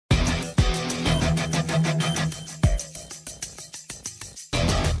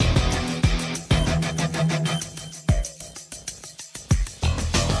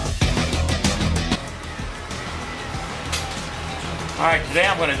Today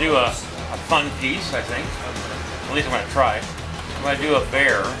I'm going to do a fun piece, I think. At least I'm going to try. I'm going to do a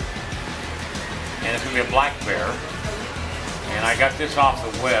bear, and it's going to be a black bear. And I got this off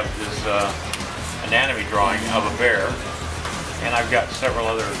the web, this anatomy drawing of a bear. And I've got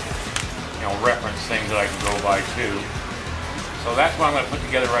several other, reference things that I can go by too. So that's what I'm going to put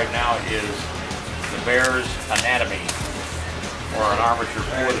together right now is the bear's anatomy, or an armature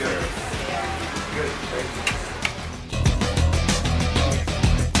for the bear. Good.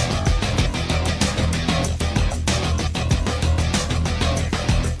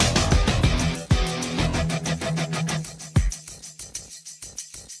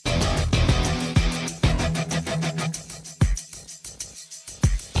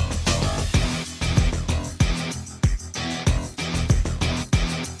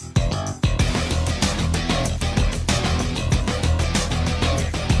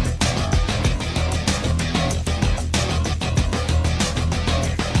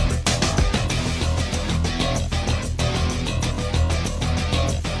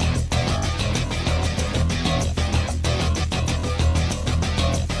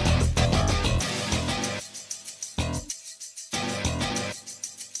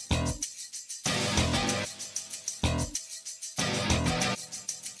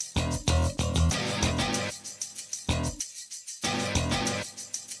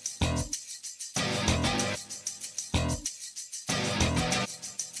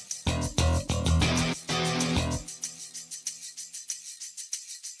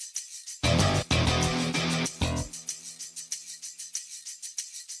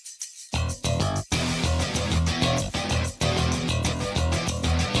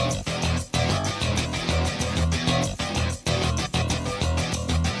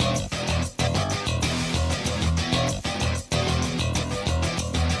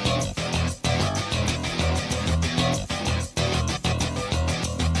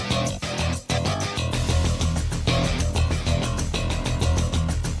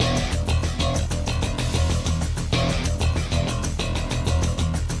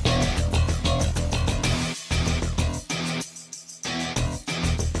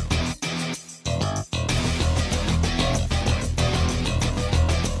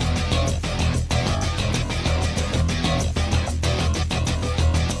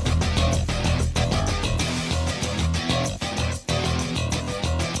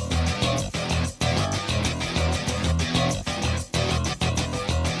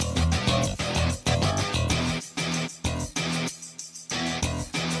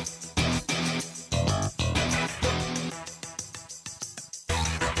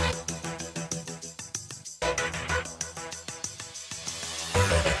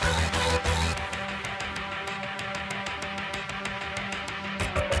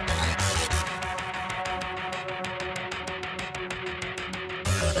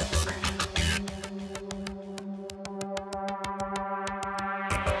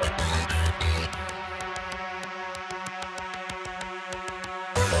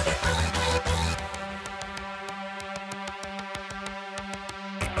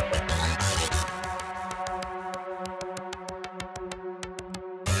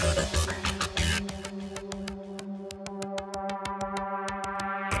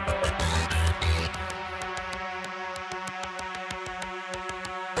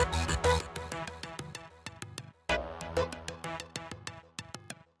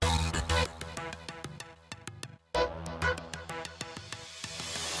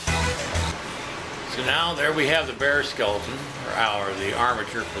 So now there we have the bear skeleton, or the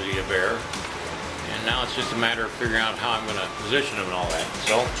armature for the bear. And now it's just a matter of figuring out how I'm going to position him and all that.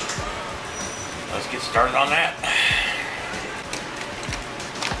 So let's get started on that.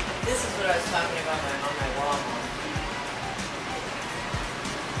 This is what I was talking about on my wall.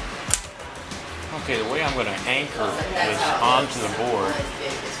 Okay, the way I'm going to anchor this onto the board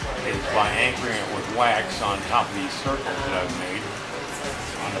is by anchoring it with wax on top of these circles that I've made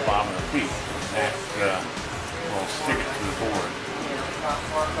on the bottom of the feet. That will stick it to the board.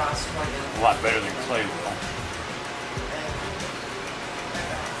 A lot better than clay will.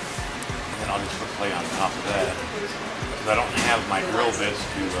 And then I'll just put clay on top of that. Because I don't have my drill bits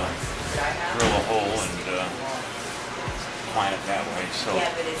to drill a hole and plant it that way. So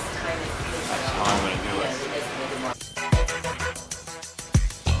that's how I'm going to do it.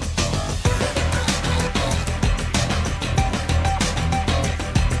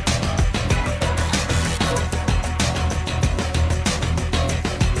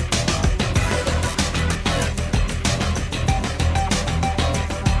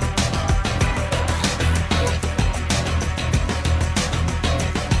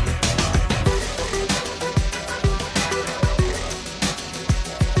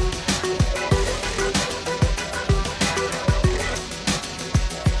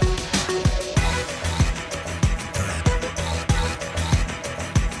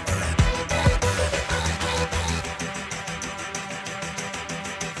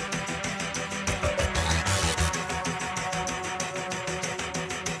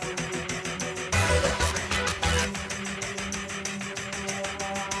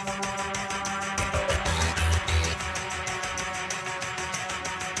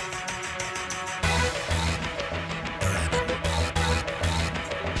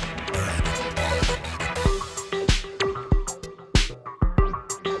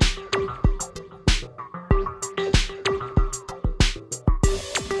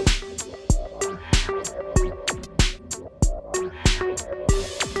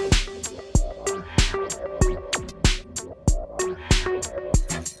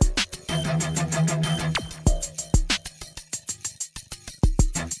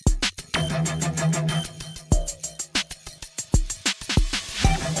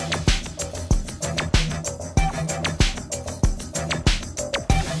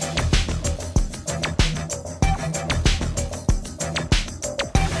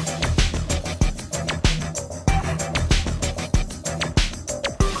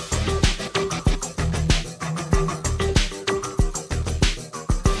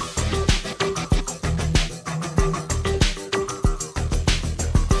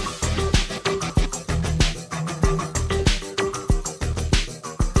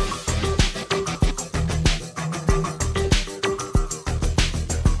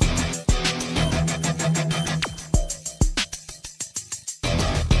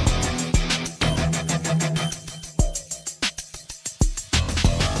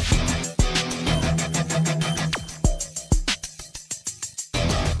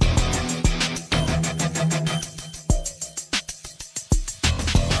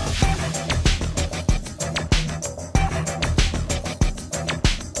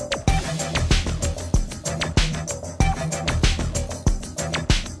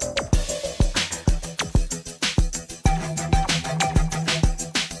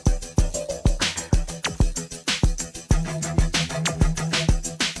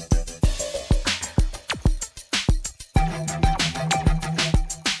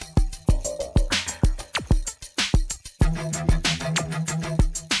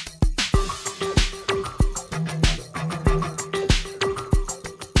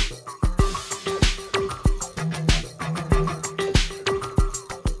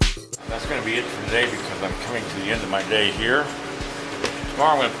 coming to the end of my day here.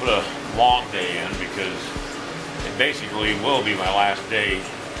 Tomorrow I'm going to put a long day in because it basically will be my last day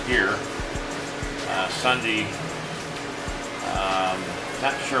here. Sunday,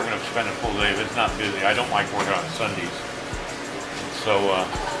 not sure I'm going to spend a full day if it's not busy. I don't like working on Sundays. So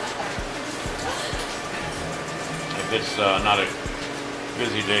if it's not a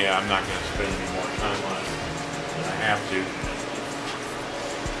busy day, I'm not going to spend any more time on it than I have to.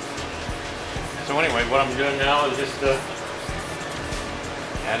 So anyway, what I'm doing now is just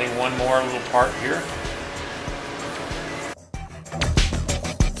adding one more little part here.